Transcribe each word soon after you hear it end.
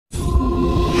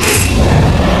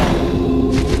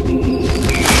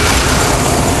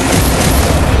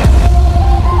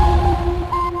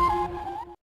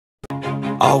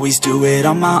Always do it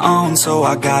on my own, so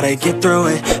I gotta get through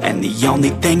it. And the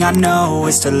only thing I know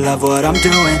is to love what I'm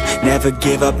doing. Never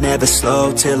give up, never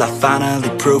slow, till I finally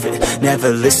prove it. Never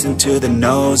listen to the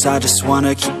no's, I just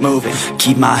wanna keep moving.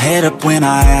 Keep my head up when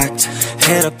I act,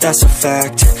 head up, that's a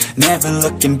fact. Never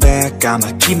looking back,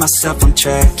 I'ma keep myself on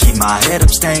track. Keep my head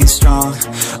up, staying strong,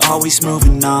 always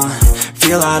moving on.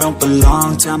 Feel I don't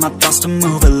belong, tell my thoughts to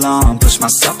move along. Push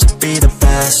myself to be the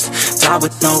best, die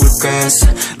with no regrets.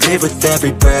 Live with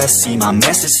every breath, see my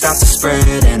message start to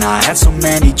spread. And I had so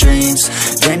many dreams,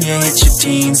 then you hit your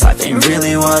teens. Life ain't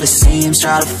really what it seems,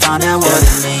 try to find out what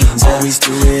it means. Always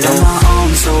do it on my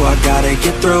own, so I gotta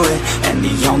get through it. And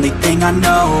the only thing I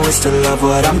know is to love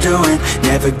what I'm doing.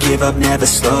 Never give up, never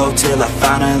slow, till I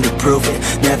finally prove it.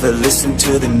 Never listen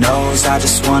to the no's, I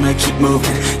just wanna keep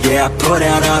moving. Yeah, I put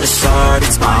out all this art,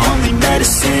 it's my only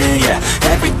medicine. Yeah,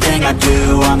 everything I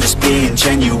do, I'm just being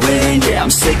genuine. Yeah,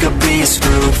 I'm sick of being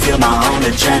screwed, feel my own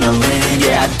adrenaline.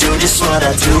 Yeah, I do just what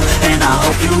I do, and I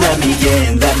hope you let me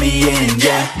in,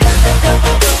 yeah.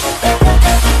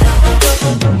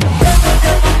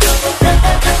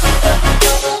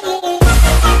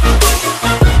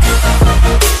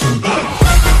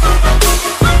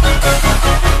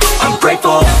 I'm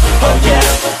grateful, oh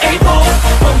yeah, able,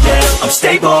 oh yeah, I'm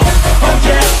stable, oh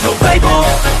yeah, no label,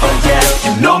 oh yeah,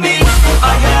 you know me,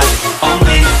 I have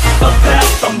only a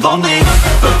path, I'm lonely,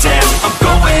 but damn, I'm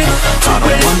going to win. I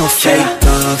want no fake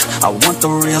love, I want the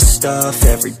real stuff.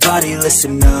 Everybody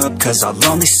listen up, cause I'll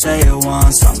only say it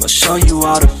once. I'm gonna show you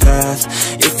all the path,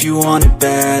 if you want it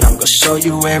bad. I'm gonna show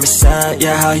you where it's at,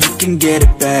 yeah, how you can get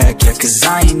it back. Yeah, cause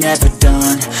I ain't never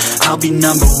done, I'll be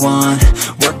number one.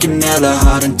 Working hella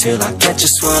hard until I get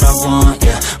just what I want,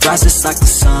 yeah. Rises like the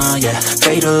sun, yeah,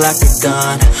 fatal like a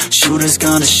gun. Shooter's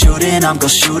gonna shoot and I'm gonna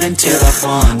shoot until I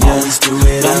won, yeah. Always do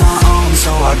it on my own,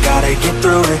 so I gotta get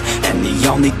through it. And the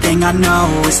only thing I know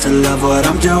is to love what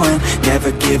I'm doing.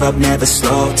 Never give up, never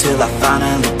slow, till I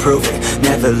finally prove it.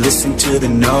 Never listen to the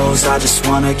no's, I just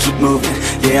wanna keep moving.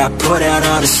 Yeah, I put out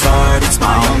all this art, it's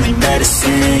my only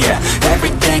medicine. Yeah,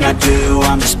 everything I do,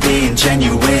 I'm just being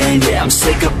genuine. Yeah, I'm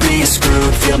sick of being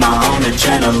screwed, feel my own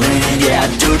adrenaline. Yeah, I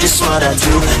do just what I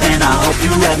do, and I hope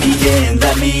you let me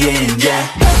in, yeah.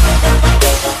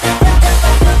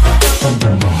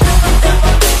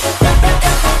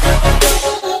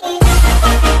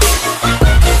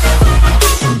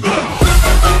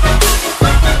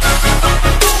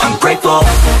 I'm grateful,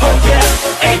 oh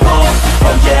yeah, able,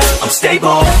 oh yeah, I'm stable,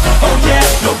 oh yeah,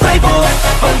 no label,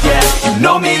 oh yeah, you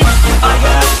know me, I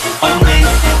have only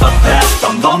a path,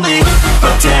 I'm lonely,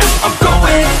 but damn, I'm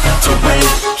going to win,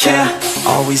 yeah.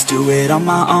 Always do it on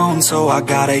my own, so I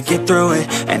gotta get through it.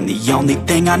 And the only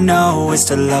thing I know is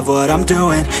to love what I'm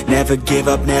doing. Never give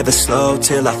up, never slow,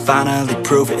 till I finally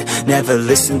prove it. Never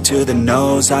listen to the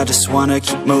no's, I just wanna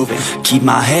keep moving. Keep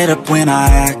my head up when I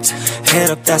act, head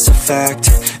up, that's a fact.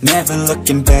 Never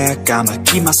looking back, I'ma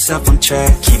keep myself on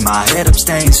track. Keep my head up,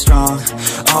 staying strong,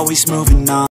 always moving on.